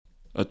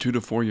a 2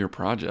 to 4 year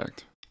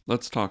project.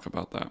 Let's talk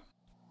about that.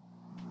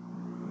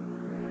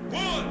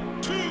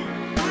 1, 2,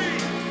 3,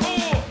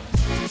 4.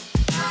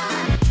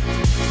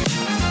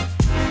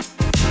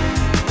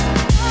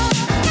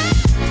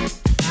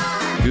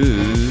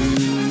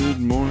 Good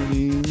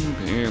morning,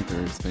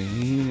 Panthers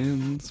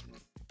fans.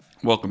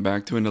 Welcome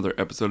back to another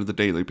episode of the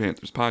Daily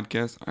Panthers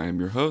Podcast. I am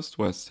your host,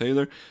 Wes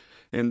Taylor,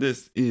 and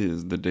this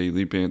is the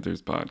Daily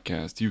Panthers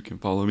Podcast. You can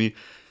follow me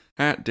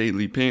at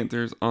Daily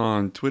Panthers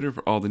on Twitter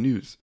for all the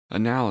news,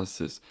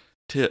 analysis,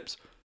 tips,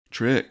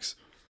 tricks,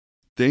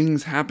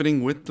 things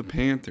happening with the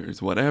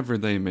Panthers, whatever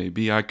they may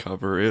be. I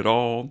cover it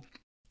all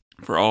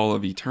for all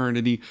of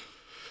eternity,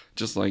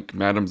 just like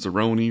Madame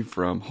Zeroni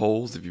from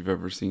Holes, if you've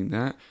ever seen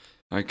that.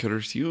 I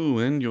curse you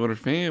and your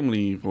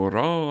family for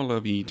all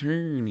of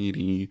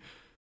eternity.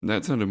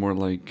 That sounded more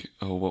like,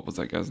 what was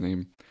that guy's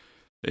name?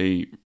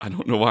 I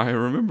don't know why I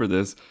remember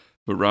this,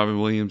 but Robin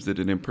Williams did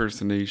an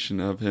impersonation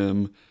of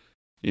him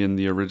in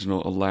the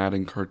original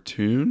Aladdin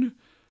cartoon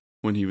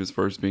when he was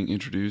first being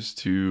introduced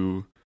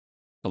to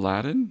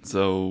Aladdin.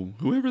 So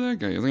whoever that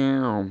guy is,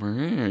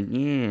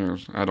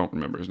 I don't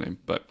remember his name,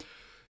 but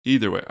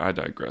either way, I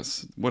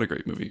digress. What a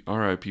great movie.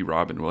 R.I.P.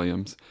 Robin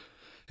Williams.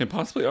 And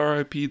possibly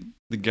R.I.P.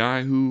 the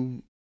guy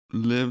who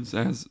lives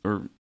as,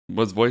 or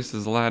was voiced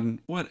as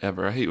Aladdin.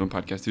 Whatever. I hate when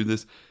podcasts do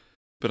this,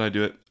 but I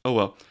do it. Oh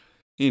well.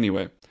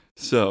 Anyway,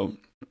 so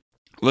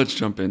let's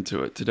jump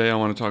into it. Today I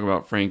want to talk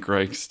about Frank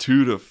Reich's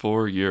 2 to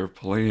 4 year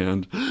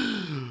plan.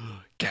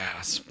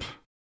 Gasp.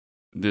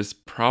 This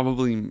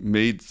probably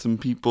made some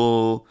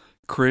people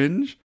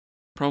cringe.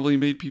 Probably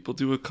made people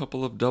do a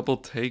couple of double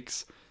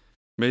takes.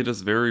 Made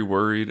us very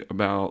worried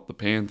about the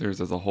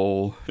Panthers as a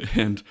whole.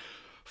 And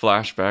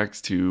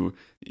flashbacks to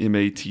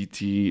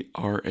Mattrhule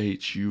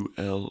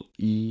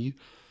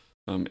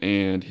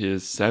and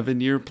his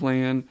 7-year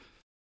plan.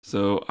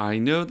 So I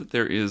know that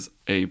there is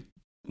a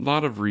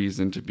lot of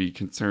reason to be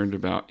concerned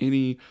about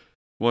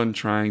anyone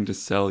trying to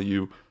sell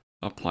you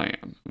a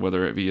plan,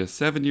 whether it be a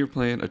 7-year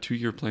plan, a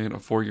 2-year plan, a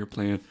 4-year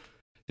plan.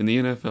 In the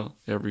NFL,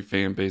 every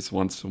fan base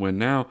wants to win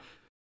now,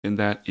 and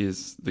that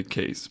is the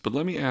case. But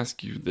let me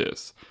ask you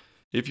this.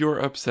 If you're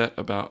upset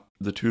about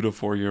the 2 to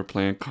 4 year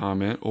plan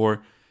comment,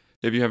 or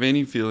if you have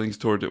any feelings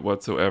toward it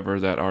whatsoever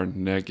that are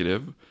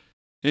negative,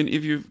 and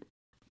if you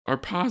are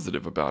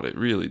positive about it,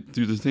 really,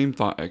 do the same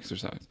thought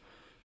exercise.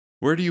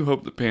 Where do you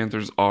hope the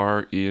Panthers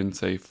are in,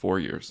 say, 4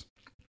 years?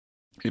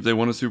 If they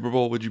won a Super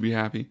Bowl, would you be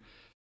happy?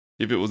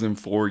 If it was in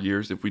 4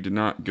 years, if we did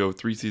not go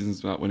 3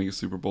 seasons without winning a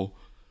Super Bowl,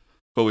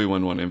 but we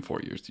won one in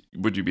 4 years,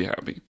 would you be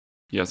happy?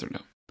 Yes or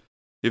no?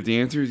 If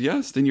the answer is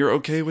yes, then you're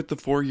okay with the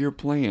 4-year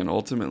plan.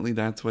 Ultimately,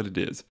 that's what it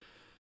is.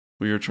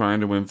 We are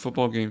trying to win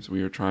football games.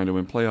 We are trying to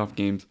win playoff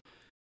games.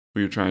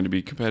 We are trying to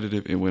be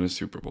competitive and win a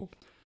Super Bowl.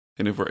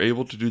 And if we're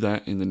able to do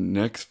that in the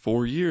next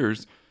 4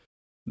 years,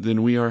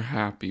 then we are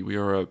happy. We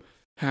are a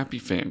happy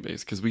fan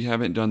base because we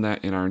haven't done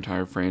that in our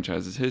entire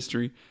franchise's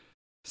history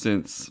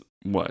since,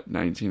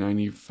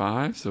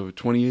 1995? So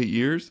 28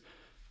 years?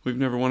 We've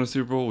never won a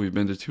Super Bowl. We've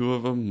been to 2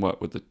 of them,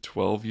 with a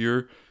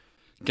 12-year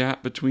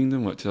gap between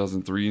them,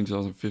 2003 and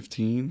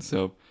 2015?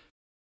 So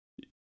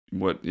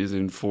what is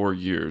in 4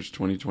 years?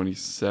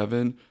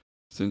 2027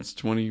 since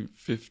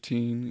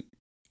 2015?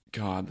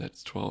 God,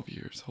 that's 12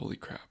 years. Holy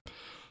crap.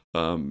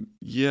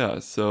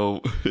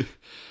 So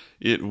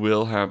it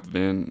will have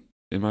been,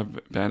 am I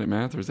bad at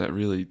math, or is that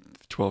really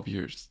 12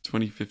 years?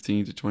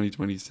 2015 to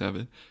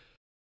 2027?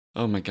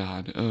 Oh my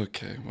God.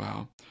 Okay,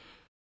 wow.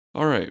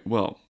 All right,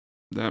 well,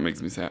 that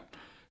makes me sad.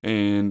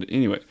 And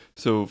anyway,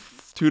 so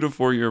 2 to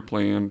 4 year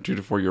plan, 2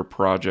 to 4 year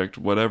project,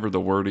 whatever the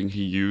wording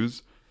he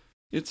used,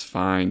 it's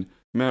fine.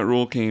 Matt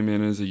Rule came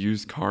in as a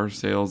used car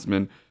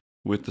salesman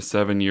with the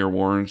 7-year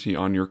warranty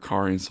on your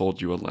car and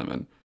sold you a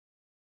lemon.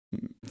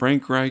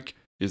 Frank Reich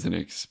is an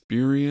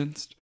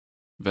experienced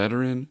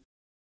veteran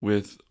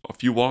with a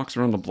few walks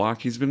around the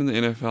block. He's been in the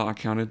NFL, I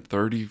counted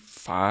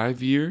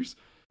 35 years,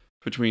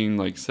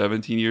 between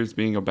 17 years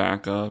being a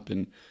backup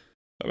and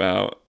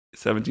about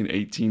 17,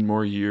 18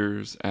 more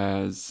years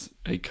as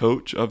a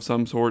coach of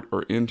some sort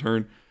or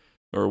intern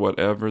or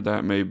whatever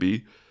that may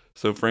be.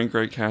 So Frank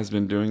Reich has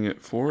been doing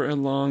it for a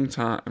long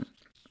time.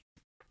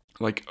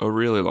 A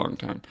really long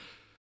time.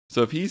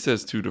 So if he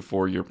says 2 to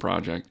 4 year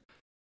project,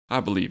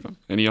 I believe him.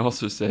 And he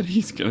also said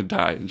he's going to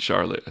die in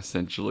Charlotte,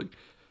 essentially.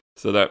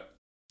 So that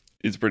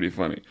is pretty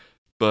funny.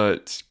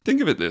 But think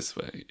of it this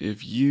way.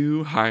 If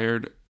you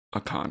hired a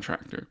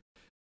contractor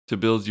to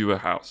build you a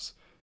house,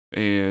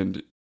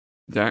 and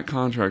that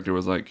contractor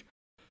was like,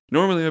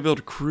 normally I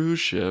build cruise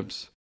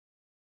ships,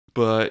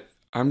 but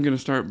I'm going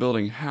to start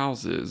building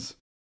houses.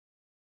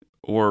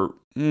 Or,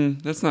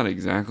 that's not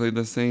exactly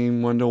the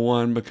same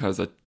one-to-one, because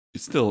he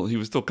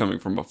was still coming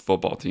from a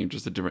football team,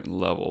 just a different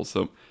level.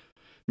 So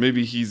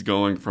maybe he's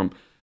going from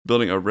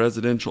building a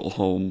residential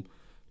home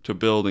to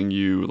building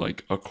you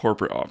a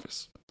corporate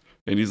office.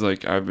 And he's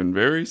like, I've been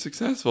very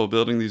successful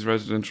building these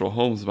residential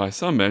homes by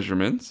some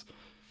measurements.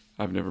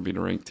 I've never been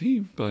a ranked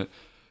team, but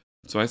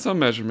so by some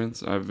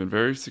measurements, I've been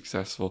very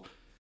successful.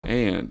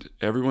 And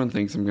everyone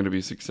thinks I'm going to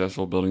be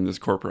successful building this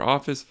corporate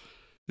office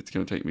It's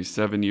going to take me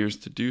 7 years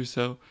to do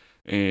so,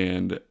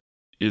 and it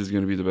is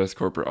going to be the best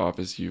corporate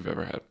office you've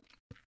ever had.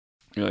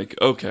 You're like,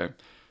 okay,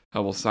 I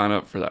will sign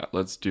up for that.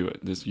 Let's do it.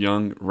 This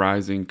young,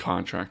 rising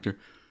contractor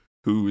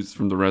who is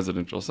from the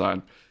residential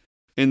side.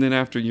 And then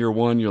after year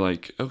one, you're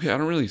like, okay, I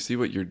don't really see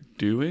what you're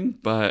doing,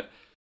 but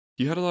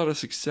you had a lot of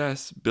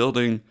success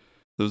building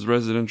those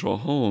residential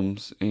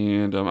homes,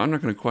 and I'm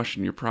not going to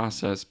question your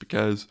process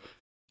because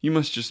you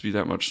must just be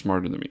that much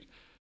smarter than me.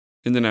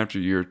 And then after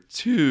year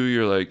two,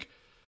 you're like,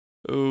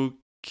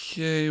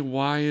 okay,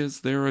 why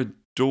is there a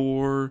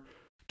door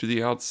to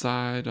the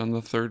outside on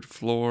the third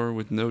floor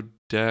with no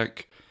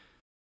deck?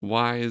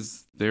 Why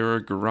is there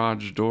a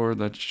garage door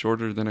that's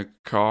shorter than a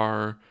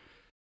car?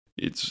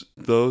 It's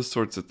those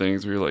sorts of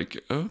things where you're like,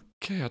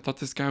 okay, I thought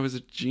this guy was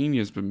a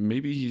genius, but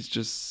maybe he's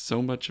just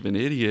so much of an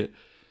idiot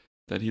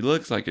that he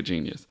looks like a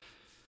genius.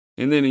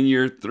 And then in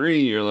year three,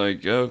 you're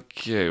like,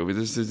 okay, well,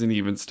 this isn't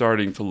even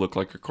starting to look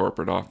like a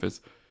corporate office.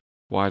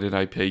 Why did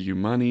I pay you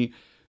money?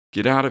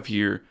 Get out of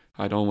here.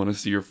 I don't want to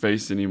see your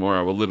face anymore.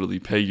 I will literally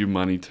pay you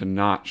money to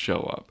not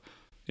show up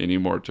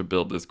anymore to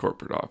build this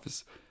corporate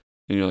office.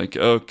 And you're like,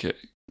 okay,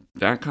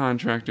 that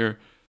contractor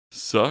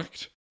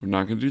sucked. We're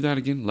not going to do that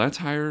again. Let's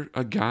hire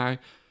a guy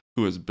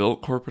who has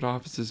built corporate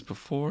offices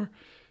before.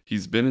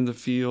 He's been in the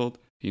field.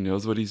 He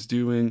knows what he's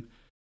doing.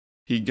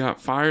 He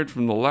got fired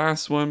from the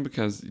last one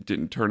because it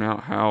didn't turn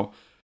out how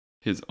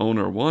his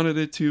owner wanted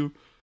it to.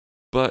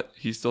 But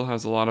he still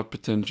has a lot of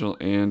potential,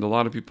 and a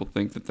lot of people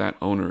think that that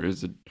owner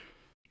is a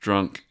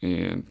drunk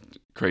and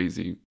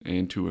crazy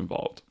and too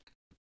involved.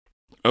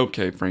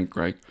 Okay, Frank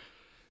Reich,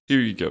 here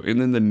you go. And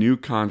then the new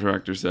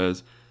contractor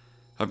says,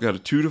 I've got a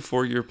 2 to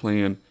 4 year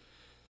plan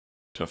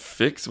to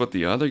fix what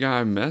the other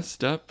guy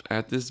messed up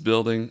at this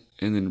building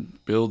and then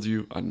build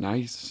you a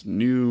nice,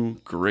 new,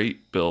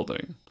 great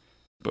building.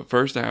 But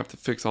first I have to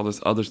fix all this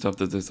other stuff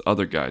that this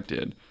other guy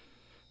did.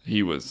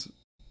 He was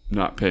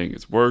not paying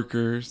his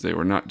workers. They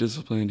were not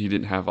disciplined. He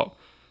didn't have a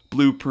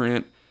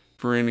blueprint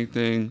for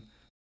anything,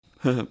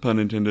 pun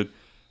intended.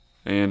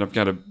 And I've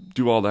got to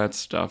do all that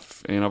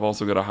stuff. And I've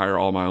also got to hire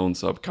all my own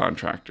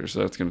subcontractors. So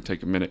that's going to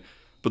take a minute.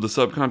 But the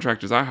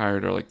subcontractors I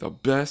hired are like the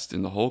best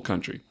in the whole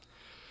country.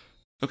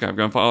 Okay, I've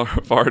gone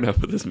far enough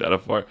with this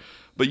metaphor.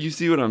 But you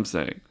see what I'm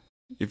saying.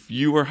 If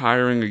you were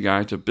hiring a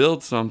guy to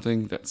build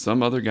something that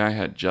some other guy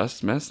had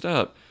just messed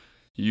up,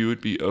 you would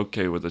be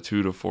okay with a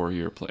 2 to 4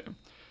 year plan.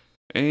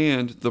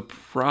 And the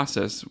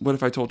process, what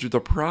if I told you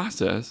the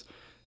process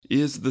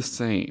is the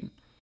same?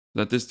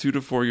 That this 2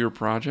 to 4 year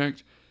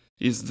project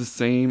is the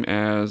same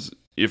as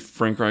if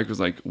Frank Reich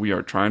was like, we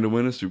are trying to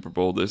win a Super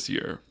Bowl this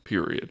year,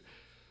 period.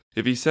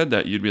 If he said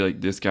that, you'd be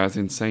like, this guy's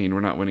insane. We're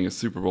not winning a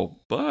Super Bowl.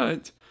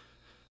 But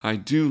I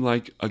do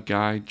like a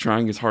guy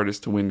trying his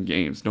hardest to win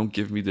games. Don't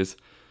give me this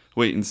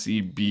wait and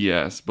see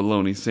BS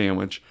bologna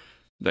sandwich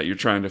that you're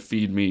trying to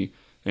feed me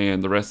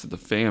and the rest of the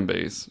fan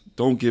base.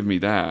 Don't give me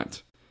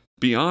that.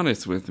 Be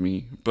honest with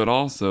me, but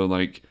also,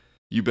 like,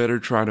 you better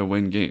try to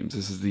win games.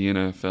 This is the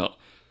NFL.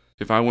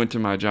 If I went to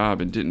my job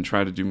and didn't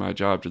try to do my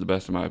job to the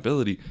best of my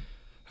ability,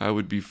 I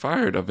would be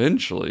fired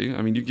eventually.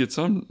 I mean, you get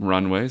some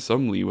runway,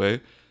 some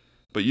leeway,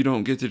 but you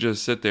don't get to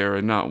just sit there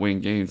and not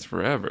win games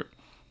forever.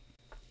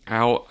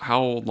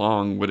 How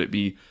long would it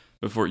be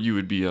before you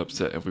would be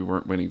upset if we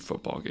weren't winning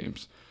football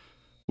games?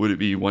 Would it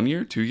be 1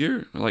 year, 2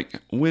 year? Like,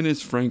 when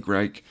is Frank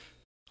Reich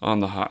on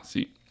the hot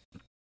seat?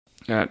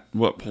 At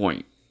what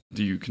point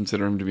do you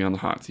consider him to be on the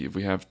hot seat? If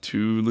we have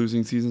 2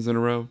 losing seasons in a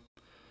row,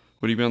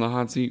 would he be on the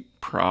hot seat?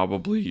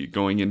 Probably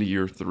going into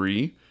year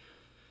 3.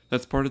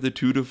 That's part of the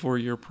 2 to 4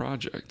 year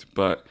project.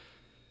 But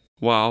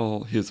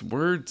while his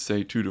words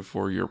say 2 to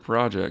 4 year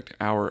project,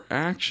 our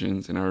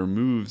actions and our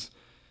moves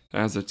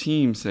as a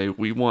team say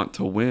we want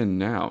to win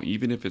now,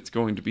 even if it's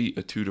going to be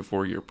a 2 to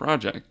 4 year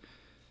project.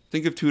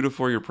 Think of 2 to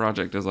 4 year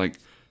project as like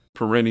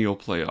perennial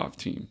playoff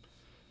team.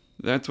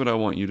 That's what I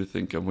want you to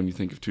think of when you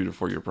think of 2 to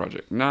 4 year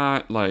project.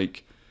 Not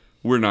like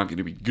we're not going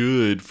to be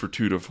good for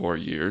 2 to 4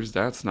 years.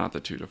 That's not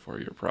the 2 to 4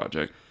 year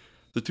project.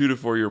 The 2 to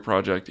 4 year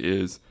project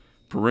is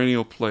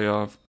perennial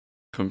playoff,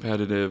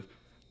 competitive,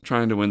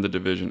 trying to win the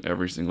division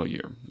every single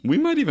year. We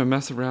might even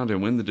mess around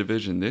and win the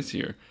division this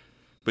year.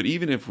 But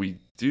even if we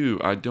do,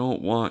 I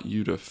don't want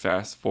you to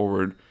fast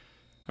forward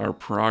our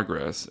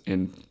progress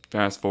and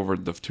fast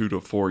forward the 2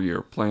 to 4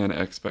 year plan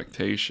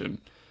expectation.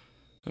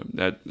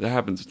 That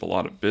happens with a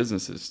lot of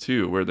businesses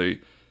too, where they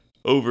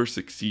over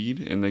succeed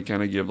and they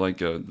kind of give like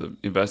the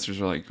investors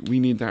are like,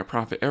 we need that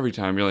profit every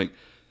time. You're like,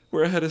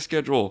 we're ahead of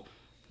schedule.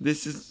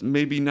 This is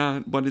maybe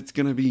not what it's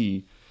going to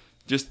be.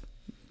 Just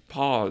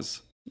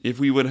pause. If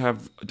we would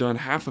have done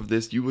half of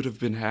this, you would have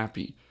been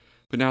happy.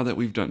 But now that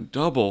we've done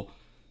double,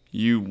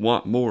 you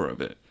want more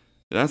of it.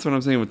 That's what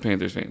I'm saying with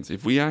Panthers fans.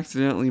 If we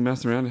accidentally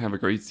mess around and have a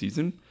great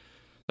season,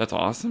 that's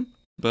awesome.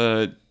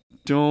 But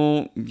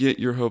don't get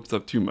your hopes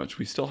up too much.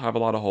 We still have a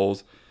lot of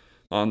holes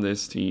on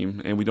this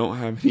team, and we don't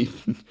have any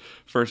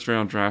first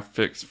round draft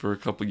picks for a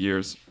couple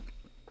years.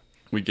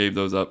 We gave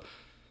those up.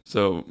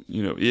 So,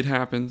 it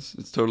happens.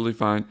 It's totally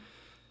fine.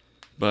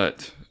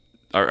 But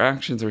our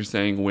actions are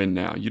saying win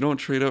now. You don't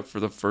trade up for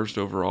the first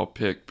overall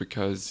pick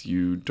because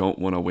you don't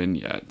want to win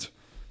yet.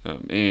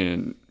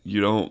 And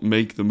you don't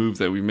make the moves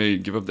that we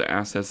made, give up the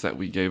assets that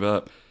we gave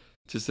up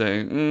to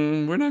say,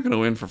 we're not going to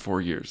win for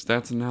 4 years.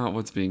 That's not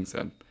what's being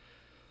said.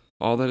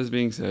 All that is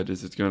being said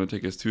is it's going to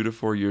take us 2 to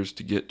 4 years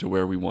to get to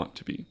where we want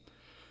to be.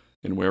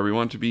 And where we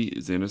want to be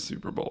is in a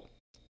Super Bowl,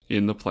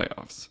 in the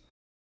playoffs.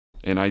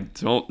 And I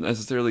don't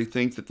necessarily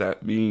think that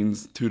that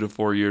means 2 to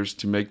 4 years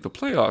to make the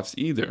playoffs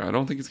either. I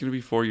don't think it's going to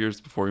be 4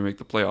 years before we make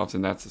the playoffs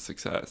and that's a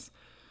success.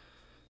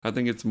 I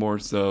think it's more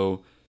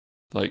so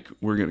like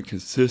we're going to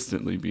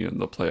consistently be in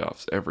the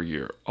playoffs every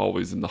year,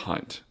 always in the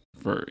hunt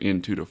for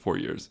in 2 to 4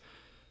 years.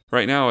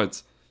 Right now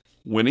it's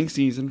winning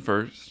season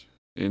first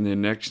and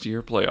then next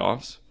year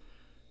playoffs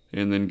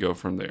and then go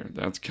from there.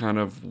 That's kind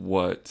of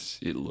what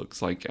it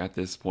looks like at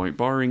this point,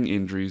 barring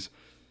injuries.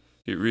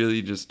 It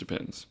really just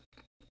depends.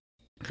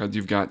 Because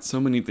you've got so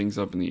many things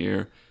up in the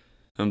air.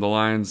 The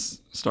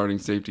Lions starting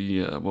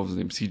safety, what was his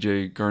name?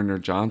 CJ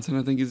Gardner-Johnson,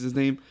 I think is his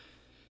name.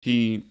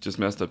 He just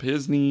messed up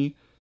his knee.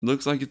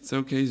 Looks like it's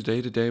okay, he's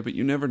day to day, but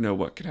you never know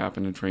what could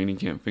happen in training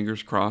camp.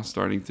 Fingers crossed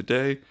starting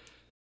today.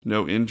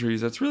 No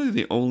injuries. That's really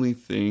the only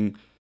thing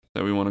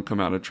that we want to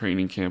come out of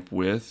training camp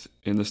with.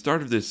 In the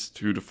start of this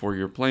 2 to 4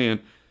 year plan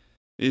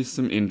is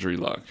some injury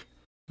luck.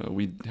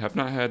 We have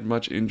not had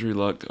much injury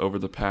luck over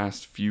the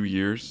past few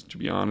years, to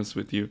be honest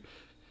with you.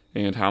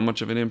 And how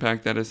much of an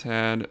impact that has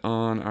had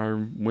on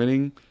our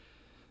winning,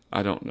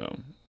 I don't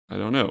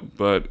know.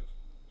 But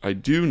I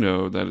do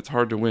know that it's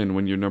hard to win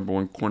when your number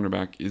one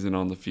cornerback isn't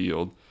on the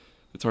field.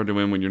 It's hard to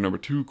win when your number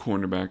two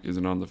cornerback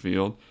isn't on the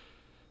field.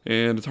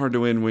 And it's hard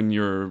to win when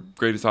your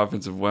greatest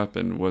offensive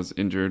weapon was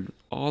injured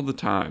all the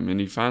time. And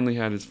he finally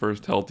had his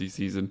first healthy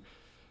season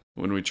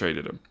when we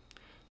traded him.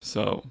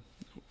 So,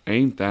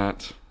 ain't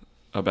that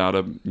about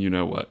a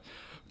you-know-what.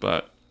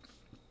 But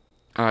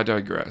I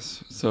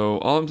digress. So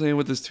all I'm saying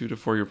with this 2 to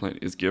 4 year plan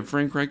is give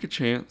Frank Reich a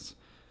chance.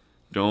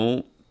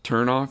 Don't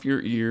turn off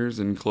your ears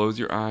and close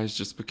your eyes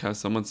just because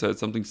someone said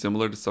something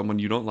similar to someone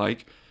you don't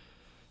like.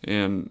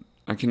 And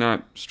I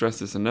cannot stress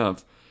this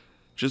enough.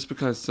 Just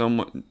because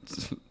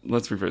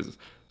let's rephrase this.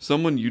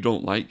 Someone you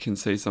don't like can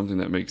say something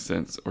that makes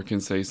sense or can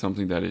say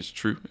something that is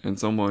true. And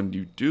someone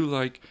you do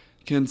like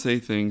can say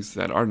things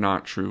that are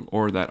not true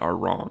or that are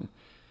wrong.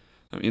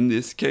 In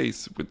this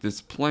case, with this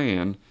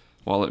plan,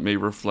 while it may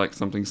reflect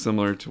something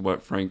similar to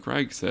what Frank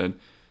Reich said,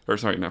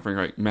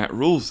 Matt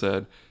Rule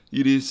said,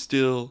 it is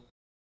still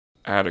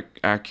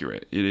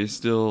accurate. It is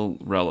still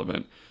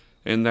relevant.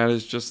 And that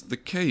is just the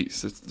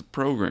case. It's the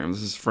program.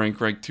 This is Frank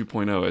Reich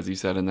 2.0, as he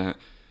said in that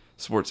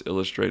Sports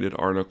Illustrated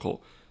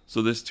article.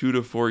 So this 2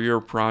 to 4 year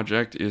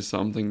project is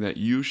something that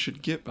you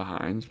should get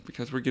behind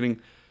because we're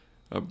getting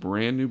a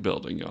brand new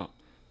building, y'all.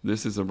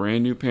 This is a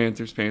brand new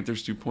Panthers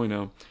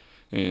 2.0.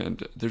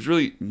 And there's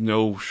really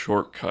no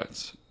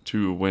shortcuts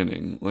to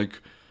winning.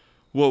 Like,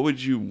 what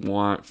would you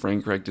want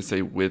Frank Reich to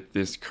say with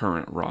this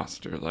current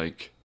roster?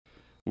 Like,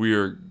 we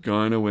are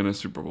going to win a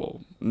Super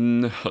Bowl.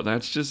 No,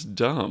 that's just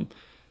dumb.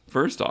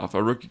 First off,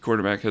 a rookie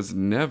quarterback has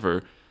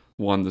never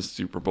won the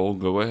Super Bowl.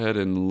 Go ahead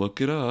and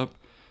look it up.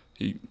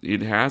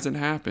 It hasn't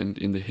happened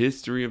in the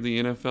history of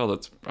the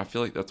NFL. I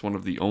feel like that's one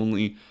of the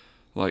only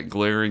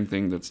glaring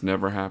thing that's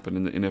never happened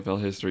in the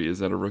NFL history is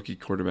that a rookie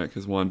quarterback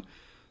has won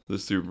the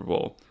Super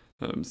Bowl.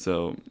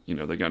 So,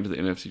 they got into the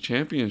NFC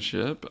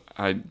Championship.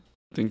 I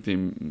think they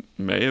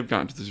may have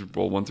gotten to the Super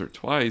Bowl once or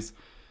twice,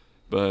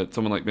 but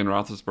someone like Ben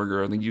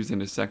Roethlisberger, I think he was in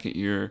his second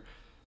year.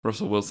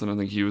 Russell Wilson, I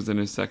think he was in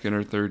his second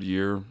or third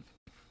year.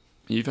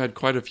 You've had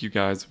quite a few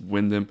guys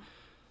win them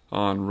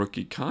on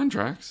rookie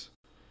contracts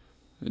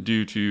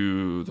due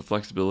to the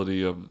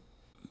flexibility of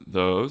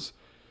those,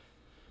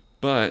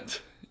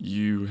 but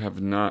you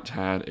have not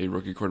had a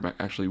rookie quarterback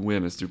actually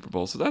win a Super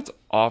Bowl, so that's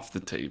off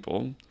the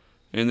table.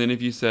 And then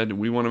if you said,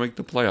 we want to make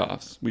the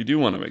playoffs, we do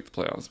want to make the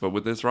playoffs, but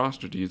with this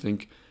roster, do you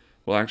think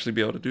we'll actually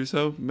be able to do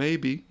so?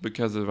 Maybe,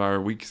 because of our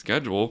weak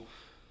schedule,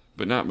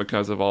 but not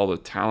because of all the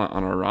talent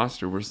on our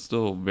roster. We're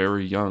still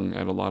very young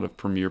at a lot of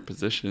premier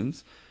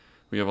positions.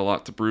 We have a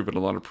lot to prove at a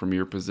lot of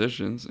premier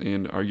positions,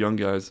 and our young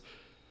guys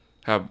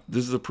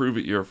this is a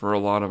prove-it year for a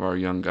lot of our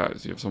young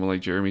guys. You have someone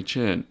like Jeremy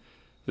Chin.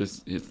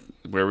 This is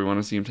where we want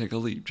to see him take a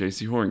leap.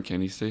 J.C. Horn,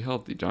 can he stay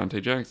healthy?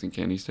 Dante Jackson,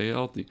 can he stay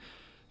healthy?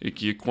 Ike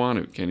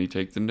Ekwonu, can he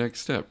take the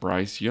next step?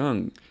 Bryce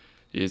Young,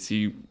 is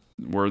he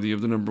worthy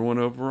of the number 1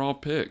 overall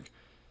pick?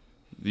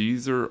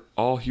 These are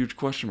all huge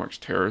question marks.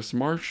 Terrace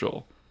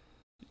Marshall,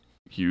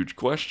 huge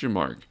question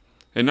mark.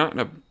 And not in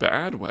a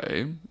bad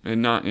way,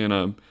 and not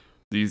in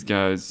these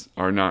guys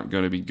are not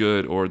going to be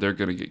good or they're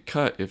going to get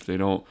cut if they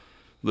don't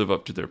live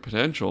up to their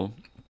potential.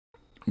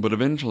 But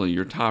eventually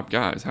your top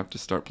guys have to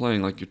start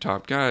playing like your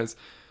top guys.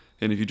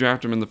 And if you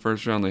draft them in the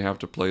first round, they have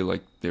to play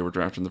like they were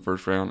drafted in the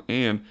first round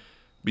and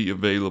be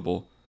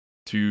available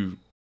to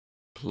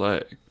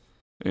play.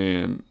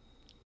 And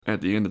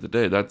at the end of the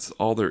day, that's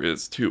all there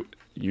is to it.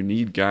 You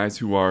need guys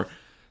who are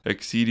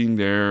exceeding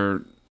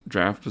their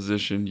draft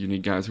position. You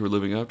need guys who are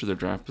living up to their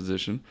draft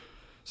position.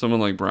 Someone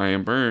like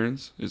Brian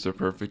Burns is a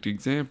perfect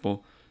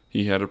example.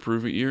 He had a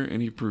prove it year,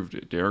 and he proved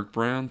it. Derek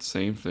Brown,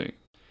 same thing.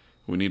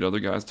 We need other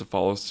guys to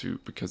follow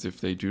suit, because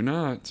if they do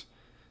not,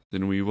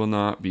 then we will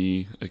not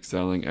be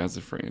excelling as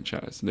a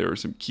franchise. And there are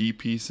some key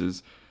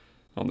pieces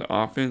on the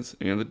offense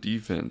and the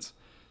defense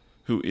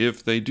who,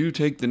 if they do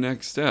take the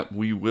next step,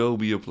 we will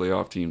be a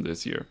playoff team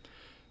this year.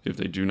 If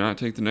they do not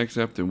take the next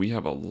step, then we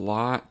have a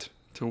lot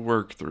to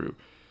work through,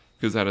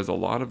 because that is a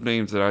lot of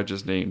names that I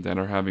just named that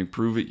are having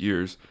prove it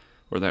years,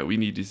 or that we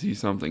need to see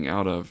something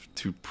out of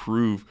to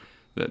prove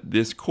that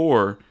this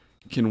core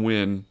can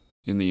win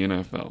in the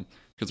NFL.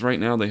 Because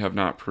right now they have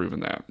not proven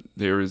that.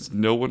 There is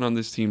no one on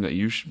this team that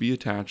you should be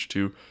attached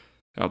to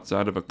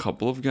outside of a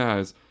couple of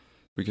guys,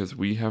 because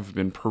we have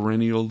been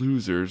perennial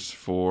losers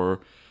for,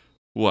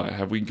 what,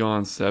 have we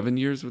gone 7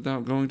 years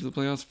without going to the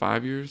playoffs?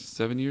 5 years?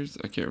 7 years?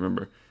 I can't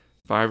remember.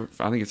 I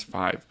think it's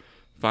 5.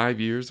 5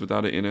 years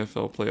without an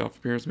NFL playoff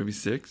appearance, maybe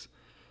 6.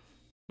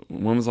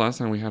 When was the last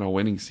time we had a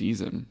winning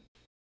season?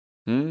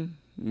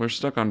 We're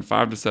stuck on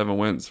 5 to 7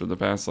 wins for the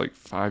past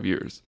 5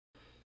 years.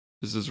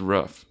 This is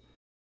rough.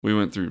 We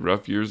went through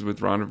rough years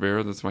with Ron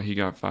Rivera. That's why he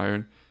got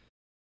fired.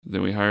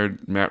 Then we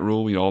hired Matt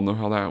Rule. We all know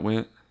how that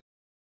went.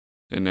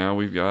 And now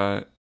we've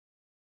got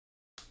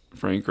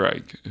Frank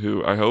Reich,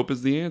 who I hope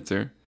is the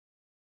answer.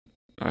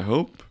 I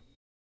hope.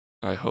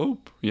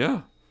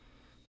 Yeah.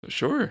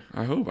 Sure.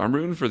 I hope. I'm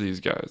rooting for these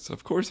guys.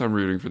 Of course I'm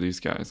rooting for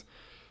these guys.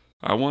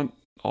 I want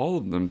all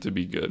of them to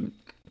be good.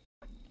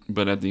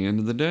 But at the end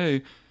of the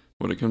day,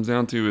 what it comes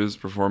down to is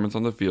performance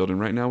on the field. And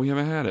right now we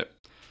haven't had it.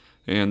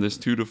 And this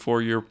 2 to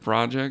 4 year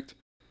project,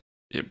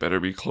 it better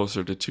be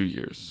closer to 2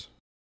 years.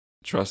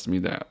 Trust me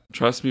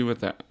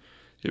with that.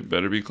 It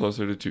better be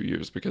closer to 2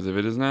 years, because if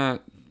it is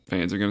not,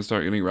 fans are going to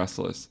start getting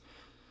restless.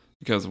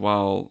 Because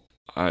while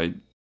I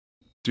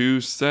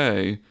do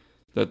say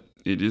that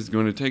it is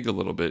going to take a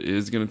little bit, it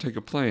is going to take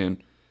a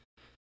plan,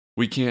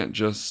 we can't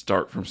just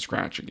start from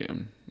scratch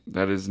again.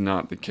 That is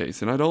not the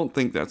case. And I don't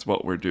think that's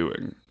what we're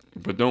doing.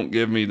 But don't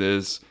give me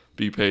this,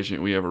 be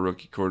patient, we have a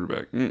rookie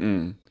quarterback.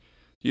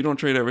 You don't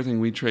trade everything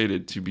we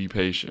traded to be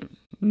patient.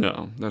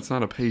 No, that's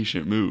not a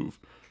patient move.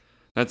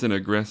 That's an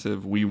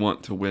aggressive, we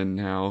want to win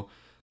now,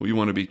 we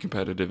want to be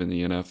competitive in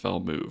the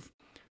NFL move.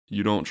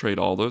 You don't trade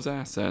all those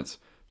assets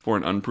for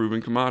an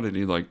unproven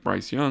commodity like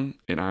Bryce Young,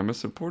 and I'm a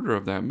supporter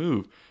of that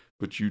move,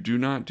 but you do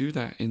not do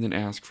that and then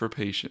ask for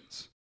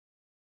patience.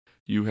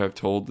 You have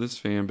told this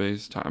fan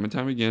base time and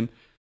time again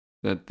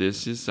that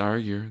this is our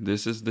year,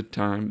 this is the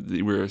time,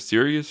 we're a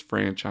serious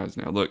franchise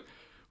now. Look,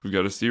 we've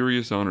got a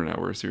serious owner now,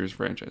 we're a serious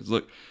franchise.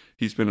 Look,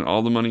 he's spending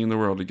all the money in the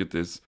world to get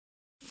this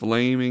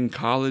flaming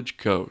college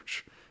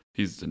coach.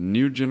 He's the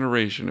new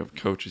generation of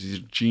coaches. He's a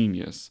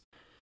genius.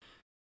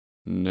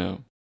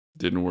 No,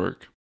 didn't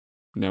work.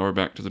 Now we're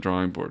back to the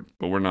drawing board,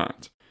 but we're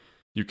not.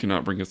 You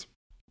cannot bring us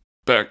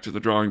back to the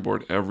drawing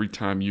board every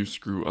time you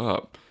screw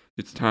up.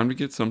 It's time to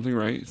get something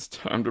right. It's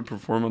time to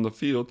perform on the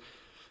field.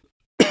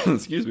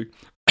 Excuse me.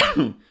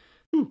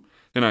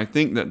 And I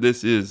think that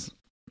this is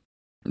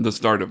the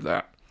start of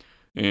that.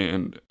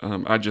 And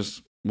I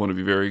just want to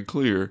be very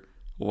clear,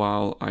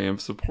 while I am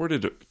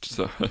supportive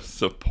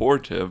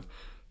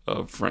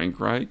of Frank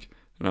Reich,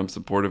 and I'm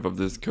supportive of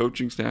this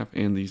coaching staff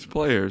and these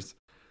players,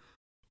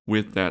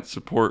 with that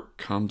support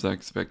comes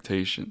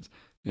expectations.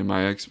 And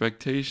my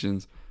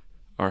expectations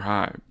are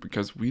high,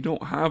 because we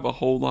don't have a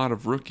whole lot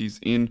of rookies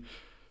in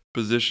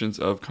positions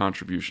of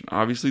contribution.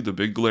 Obviously, the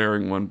big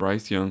glaring one,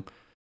 Bryce Young,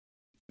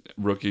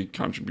 rookie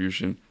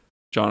contribution.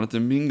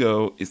 Jonathan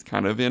Mingo is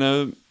kind of in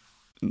a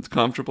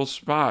comfortable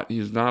spot.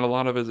 He's not a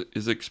lot of it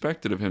is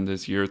expected of him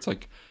this year. It's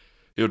like,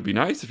 it would be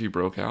nice if he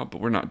broke out, but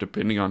we're not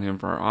depending on him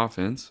for our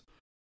offense.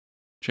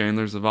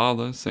 Chandler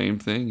Zavala, same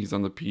thing. He's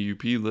on the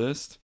PUP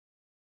list.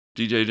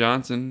 DJ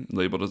Johnson,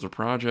 labeled as a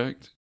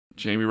project.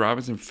 Jamie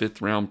Robinson,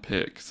 5th round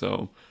pick.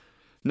 So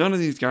none of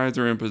these guys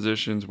are in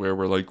positions where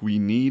we're like, we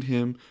need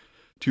him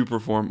to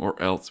perform or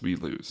else we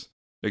lose.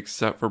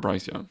 Except for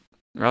Bryce Young.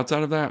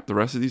 Outside of that, the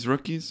rest of these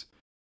rookies,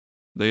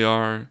 they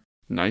are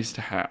nice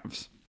to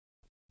haves.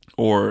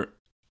 Or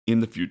in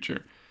the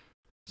future.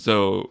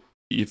 So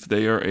if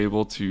they are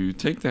able to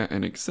take that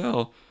and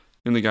excel,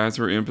 and the guys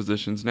who are in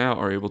positions now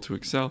are able to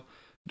excel,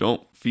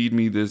 don't feed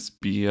me this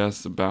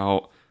BS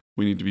about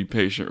we need to be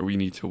patient or we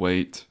need to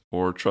wait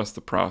or trust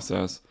the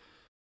process.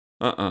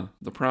 The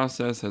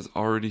process has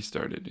already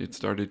started. It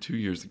started 2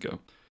 years ago.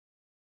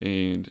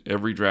 And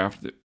every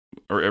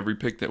every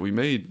pick that we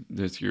made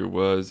this year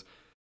was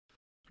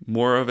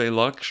more of a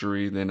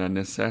luxury than a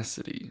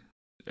necessity.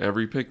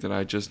 Every pick that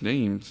I just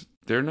named,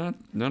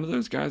 none of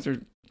those guys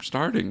are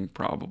starting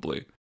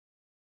probably.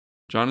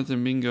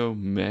 Jonathan Mingo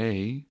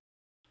may,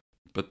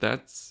 but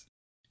that's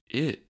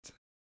it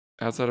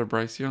outside of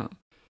Bryce Young.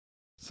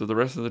 So the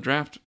rest of the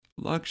draft,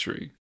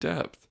 luxury,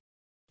 depth,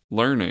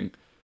 learning.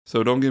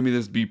 So don't give me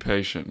this be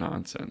patient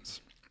nonsense.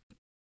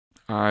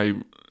 I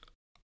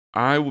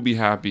will be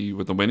happy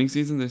with a winning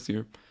season this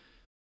year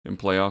and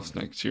playoffs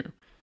next year.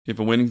 If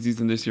a winning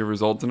season this year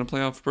results in a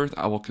playoff berth,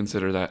 I will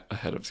consider that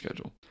ahead of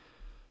schedule.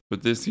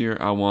 But this year,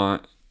 I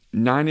want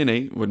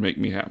 9-8 would make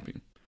me happy.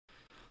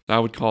 I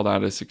would call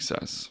that a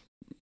success.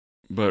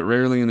 But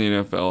rarely in the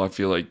NFL, I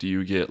feel like, do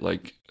you get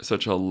like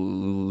such a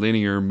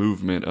linear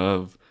movement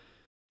of,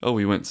 oh,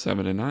 we went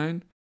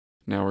 7-9.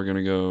 Now we're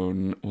gonna go,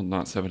 well,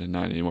 not 7-9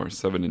 anymore,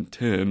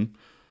 7-10,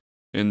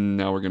 and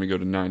now we're gonna go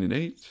to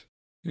 9-8,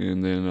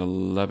 and then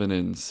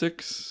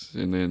 11-6,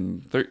 and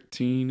then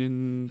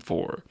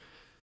 13-4.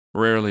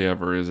 Rarely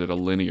ever is it a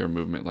linear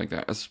movement like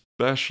that,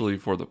 especially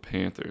for the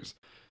Panthers.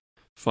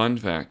 Fun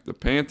fact: the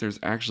Panthers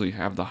actually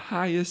have the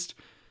highest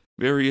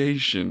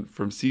variation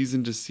from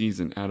season to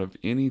season out of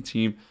any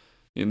team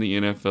in the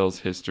NFL's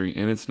history,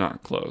 and it's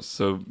not close.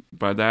 So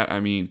by that I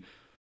mean,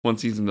 one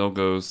season they'll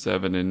go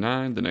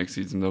 7-9, the next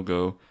season they'll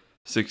go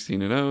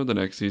 16-0, the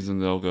next season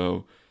they'll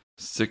go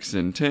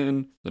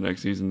 6-10, the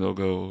next season they'll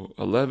go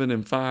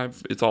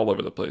 11-5. It's all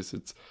over the place.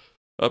 It's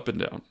up and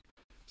down.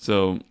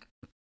 So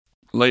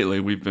lately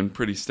we've been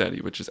pretty steady,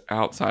 which is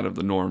outside of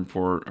the norm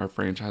for our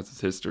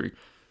franchise's history.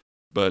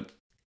 But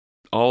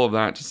all of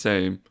that to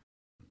say,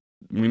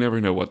 we never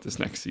know what this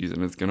next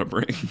season is going to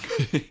bring.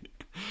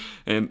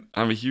 And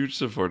I'm a huge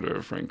supporter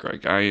of Frank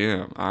Reich. I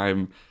am.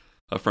 I'm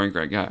a Frank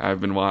Reich guy.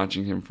 I've been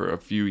watching him for a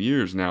few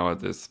years now at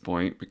this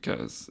point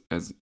because,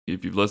 as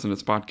if you've listened to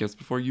this podcast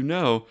before, you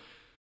know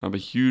I'm a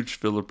huge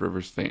Phillip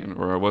Rivers fan,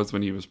 or I was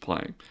when he was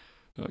playing.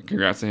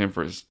 Congrats to him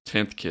for his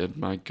 10th kid.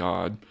 My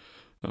God.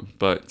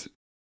 But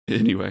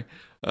anyway,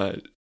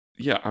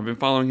 yeah, I've been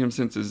following him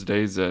since his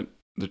days at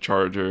the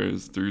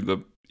Chargers, through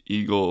the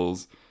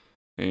Eagles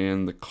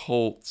and the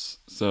Colts.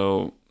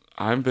 So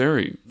I'm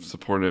very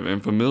supportive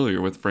and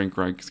familiar with Frank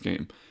Reich's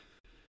game.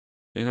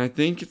 And I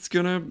think it's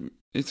gonna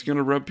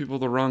rub people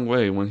the wrong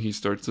way when he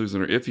starts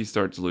losing, or if he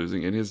starts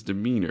losing, and his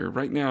demeanor.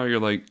 Right now you're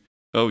like,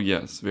 oh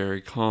yes,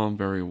 very calm,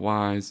 very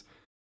wise.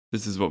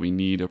 This is what we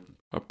need,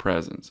 a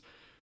presence.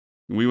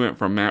 We went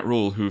from Matt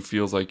Rule, who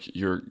feels like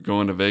you're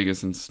going to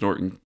Vegas and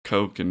snorting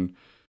coke and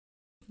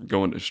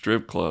going to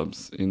strip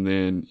clubs, and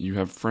then you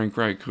have Frank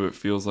Reich, who it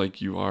feels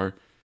like you are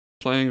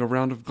playing a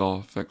round of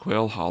golf at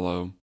Quail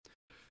Hollow.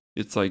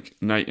 It's like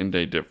night and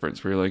day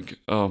difference, where you're like,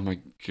 oh my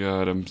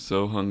God, I'm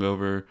so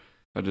hungover.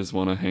 I just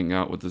want to hang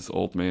out with this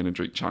old man and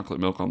drink chocolate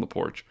milk on the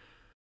porch.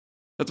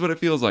 That's what it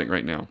feels like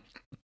right now.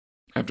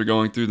 After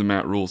going through the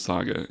Matt Rule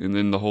saga, and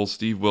then the whole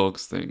Steve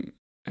Wilkes thing,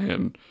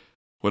 and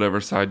whatever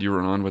side you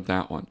were on with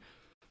that one.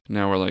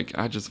 Now we're like,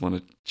 I just want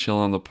to chill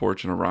on the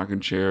porch in a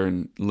rocking chair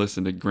and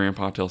listen to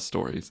Grandpa tell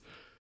stories.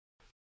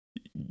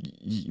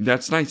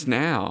 That's nice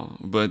now,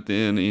 but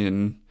then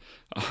in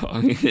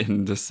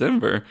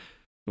December,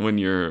 when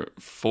you're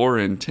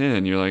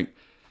 4-10, you're like,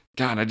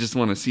 God, I just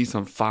want to see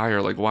some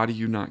fire. Like, why do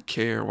you not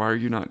care? Why are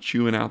you not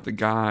chewing out the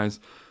guys?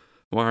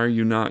 Why are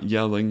you not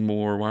yelling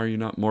more? Why are you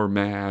not more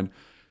mad?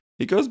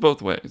 It goes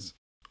both ways.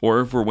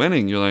 Or if we're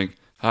winning, you're like,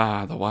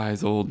 the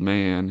wise old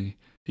man,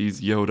 he's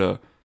Yoda.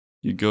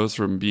 He goes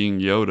from being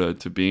Yoda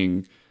to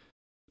being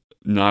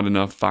not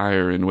enough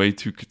fire and way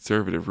too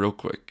conservative real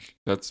quick.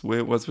 That's the way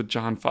it was with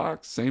John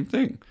Fox. Same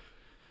thing.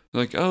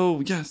 Like,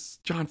 oh, yes,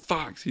 John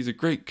Fox, he's a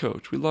great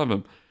coach. We love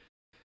him.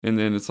 And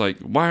then it's like,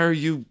 why are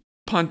you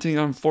punting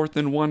on 4th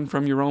and 1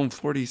 from your own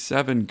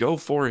 47? Go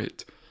for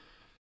it.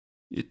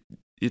 It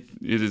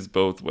is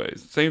both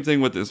ways. Same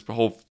thing with this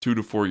whole 2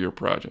 to 4 year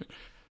project.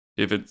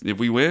 If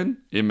we win,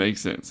 it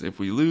makes sense. If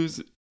we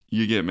lose,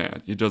 you get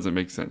mad. It doesn't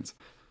make sense.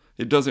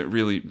 It doesn't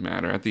really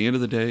matter. At the end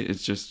of the day,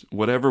 it's just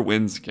whatever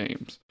wins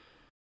games.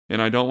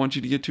 And I don't want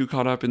you to get too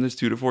caught up in this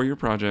 2 to 4 year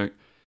project.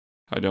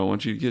 I don't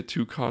want you to get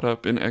too caught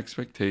up in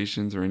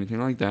expectations or anything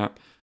like that,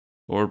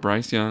 or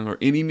Bryce Young, or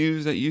any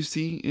news that you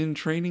see in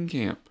training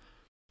camp.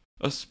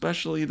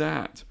 Especially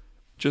that.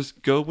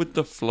 Just go with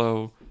the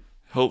flow.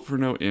 Hope for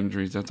no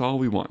injuries. That's all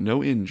we want.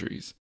 No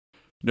injuries.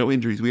 No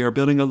injuries. We are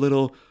building a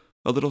little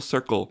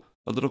circle,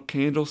 a little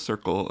candle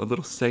circle, a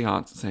little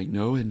seance saying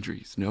no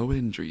injuries, no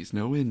injuries,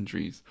 no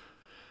injuries.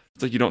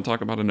 It's like you don't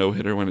talk about a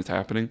no-hitter when it's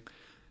happening.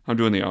 I'm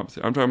doing the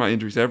opposite. I'm talking about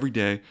injuries every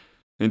day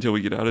until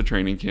we get out of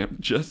training camp,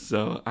 just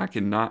so I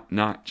can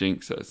not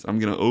jinx us. I'm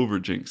going to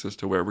over-jinx us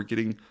to where we're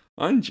getting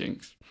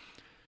unjinxed.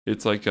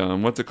 It's like,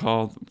 what's it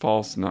called?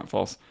 Not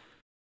false.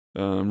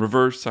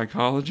 Reverse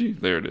psychology.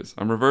 There it is.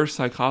 I'm reverse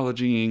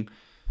psychologying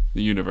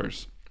the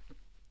universe.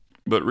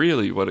 But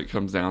really what it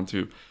comes down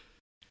to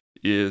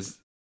is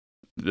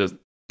the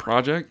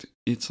project.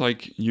 It's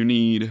like you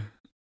need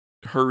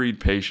hurried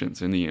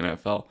patience in the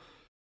NFL,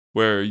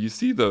 where you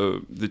see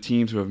the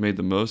teams who have made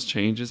the most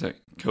changes at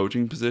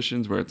coaching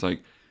positions, where it's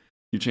like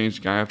you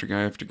change guy after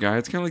guy after guy.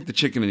 It's kind of like the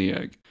chicken and the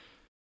egg.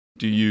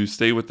 Do you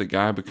stay with the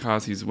guy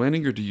because he's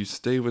winning, or do you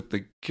stay with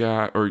the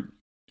guy, or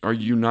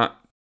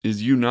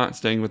is you not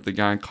staying with the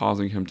guy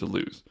causing him to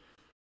lose?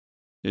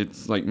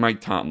 It's like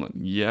Mike Tomlin.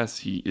 Yes,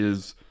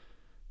 he's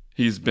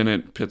been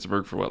at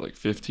Pittsburgh for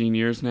 15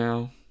 years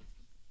now,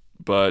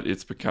 but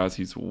it's because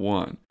he's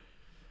won.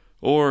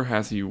 Or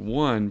has he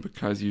won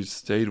because you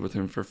stayed with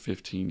him for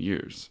 15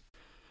 years?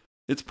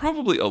 It's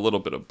probably a little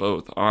bit of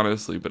both,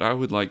 honestly, but I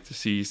would like to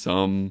see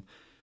some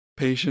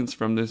patience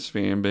from this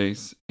fan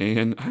base.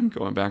 And I'm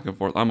going back and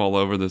forth. I'm all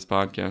over this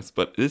podcast,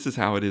 but this is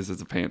how it is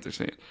as a Panthers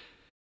fan.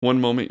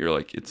 One moment you're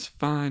like, it's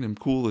fine, I'm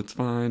cool, it's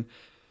fine.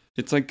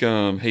 It's like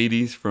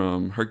Hades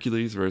from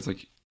Hercules, where it's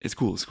like, it's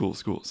cool, it's cool,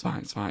 it's cool, it's fine,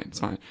 it's fine, it's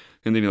fine.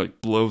 And then he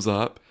like blows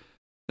up.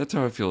 That's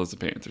how I feel as a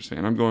Panthers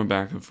fan. I'm going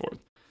back and forth.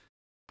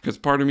 Because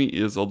part of me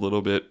is a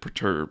little bit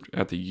perturbed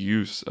at the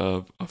use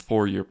of a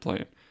 4-year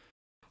plan.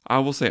 I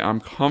will say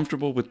I'm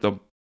comfortable with the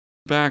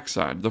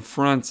backside, the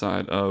front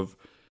side of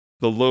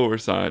the lower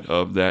side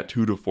of that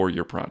 2 to 4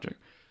 year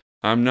project.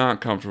 I'm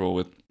not comfortable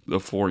with the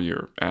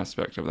 4-year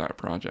aspect of that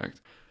project.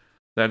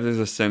 That is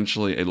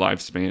essentially a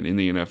lifespan in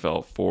the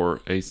NFL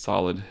for a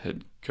solid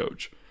head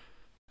coach.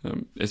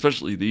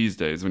 Especially these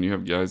days when you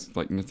have guys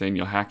like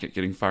Nathaniel Hackett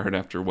getting fired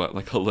after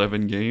like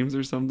 11 games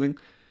or something.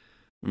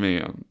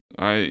 Man,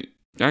 I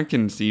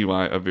can see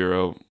why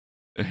Hera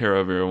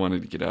Avero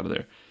wanted to get out of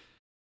there,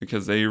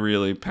 because they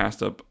really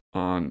passed up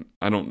on.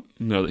 I don't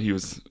know that he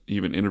was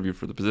even interviewed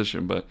for the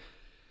position, but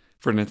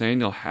for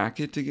Nathaniel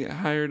Hackett to get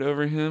hired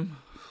over him,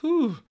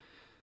 whew,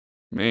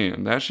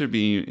 man, that should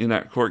be in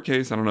that court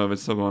case. I don't know if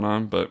it's still going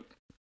on, but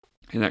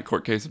in that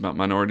court case about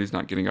minorities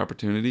not getting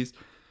opportunities,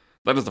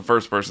 that is the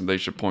first person they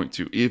should point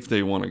to if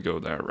they want to go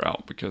that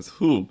route. Because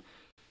oh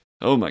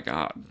my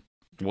God,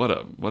 what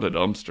a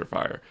dumpster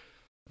fire.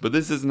 But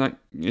this is not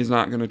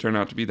going to turn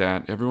out to be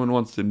that. Everyone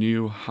wants the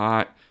new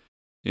hot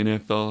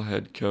NFL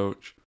head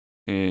coach,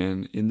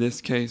 and in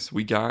this case,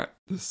 we got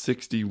the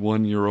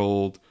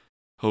 61-year-old,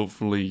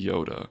 hopefully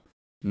Yoda,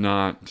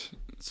 not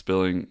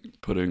spilling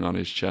pudding on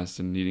his chest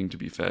and needing to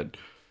be fed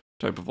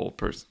type of old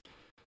person.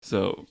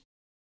 So,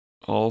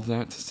 all of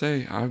that to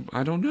say,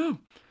 I don't know.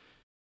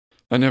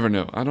 I never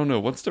know. I don't know.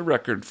 What's the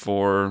record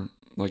for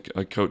like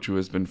a coach who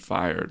has been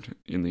fired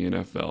in the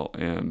NFL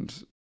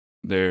and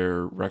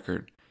their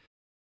record?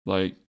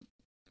 Like,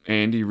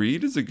 Andy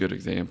Reid is a good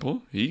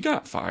example. He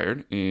got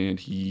fired and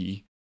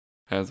he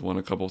has won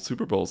a couple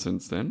Super Bowls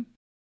since then.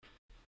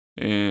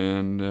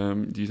 And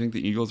do you think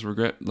the Eagles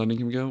regret letting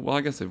him go? Well,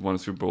 I guess they've won a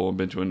Super Bowl and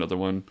been to another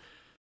one.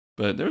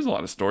 But there's a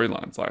lot of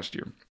storylines last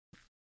year.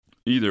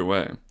 Either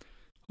way,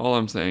 all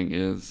I'm saying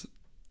is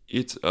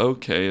it's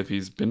okay if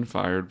he's been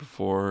fired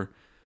before.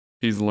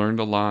 He's learned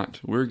a lot.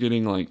 We're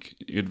getting like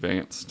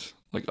advanced,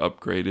 like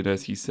upgraded,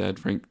 as he said,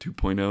 Frank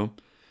 2.0.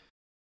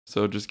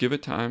 So just give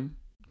it time,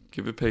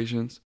 give it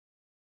patience,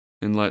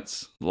 and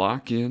let's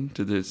lock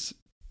into this.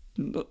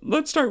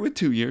 Let's start with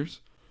 2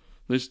 years.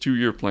 This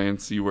 2-year plan,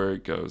 see where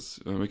it goes.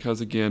 Because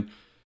again,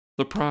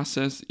 the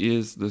process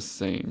is the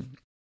same.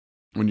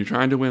 When you're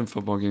trying to win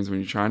football games, when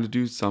you're trying to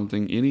do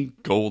something, any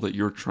goal that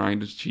you're trying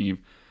to achieve,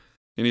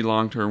 any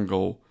long-term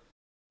goal,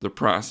 the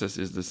process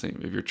is the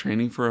same. If you're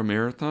training for a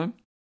marathon,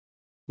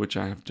 which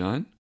I have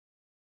done,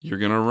 you're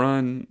going to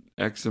run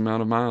X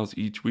amount of miles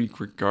each week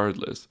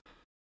regardless.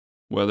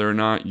 Whether or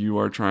not you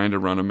are trying to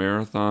run a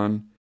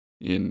marathon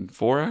in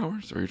 4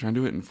 hours or you're trying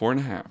to do it in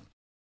 4.5,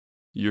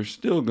 you're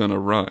still going to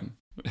run.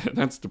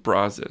 That's the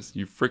process.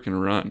 You freaking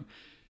run.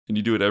 And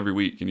you do it every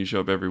week, and you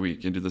show up every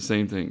week and do the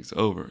same things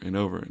over and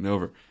over and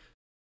over.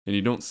 And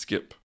you don't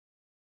skip.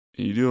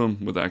 And you do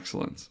them with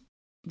excellence.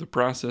 The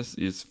process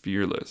is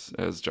fearless,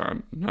 as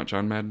Joe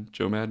Madden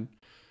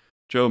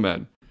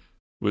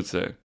would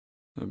say.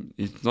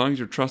 As long as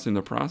you're trusting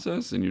the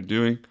process and you're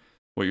doing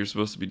what you're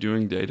supposed to be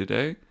doing day to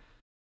day,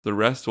 the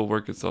rest will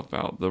work itself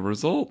out. The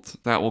result,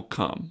 that will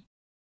come.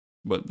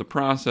 But the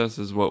process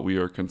is what we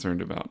are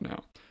concerned about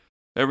now.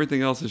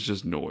 Everything else is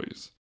just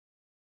noise.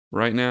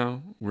 Right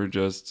now, we're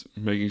just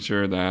making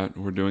sure that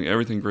we're doing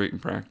everything great in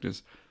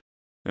practice.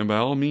 And by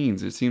all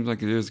means, it seems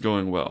like it is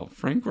going well.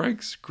 Frank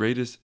Reich's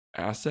greatest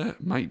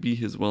asset might be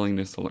his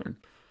willingness to learn.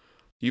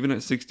 Even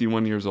at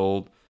 61 years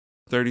old,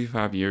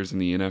 35 years in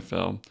the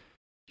NFL,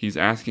 he's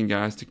asking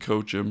guys to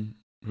coach him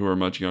who are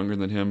much younger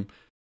than him.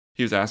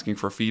 He was asking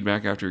for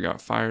feedback after he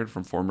got fired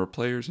from former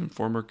players and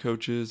former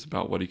coaches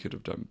about what he could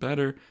have done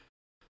better,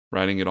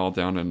 writing it all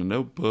down in a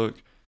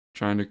notebook,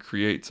 trying to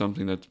create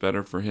something that's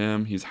better for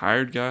him. He's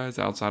hired guys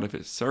outside of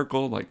his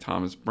circle like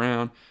Thomas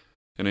Brown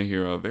and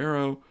Hera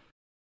Avero.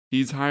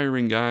 He's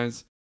hiring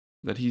guys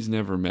that he's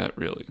never met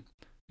really.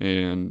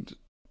 And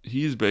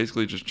he's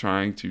basically just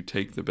trying to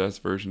take the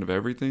best version of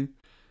everything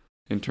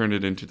and turn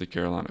it into the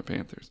Carolina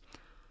Panthers.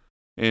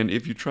 And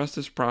if you trust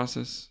this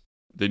process,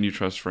 then you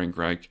trust Frank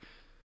Reich.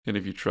 And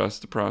if you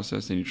trust the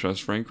process and you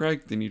trust Frank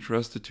Reich, then you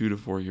trust the 2 to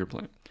 4 year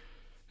plan.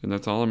 And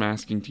that's all I'm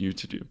asking you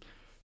to do.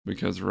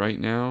 Because right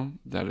now,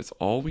 that is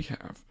all we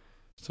have.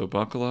 So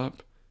buckle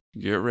up,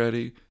 get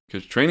ready,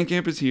 because training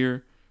camp is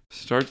here,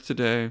 starts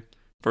today,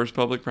 first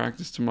public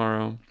practice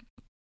tomorrow.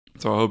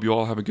 So I hope you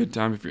all have a good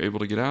time if you're able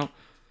to get out.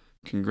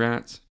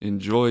 Congrats,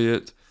 enjoy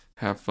it,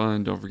 have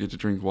fun, don't forget to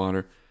drink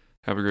water.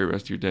 Have a great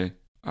rest of your day.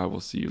 I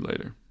will see you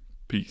later.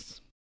 Peace.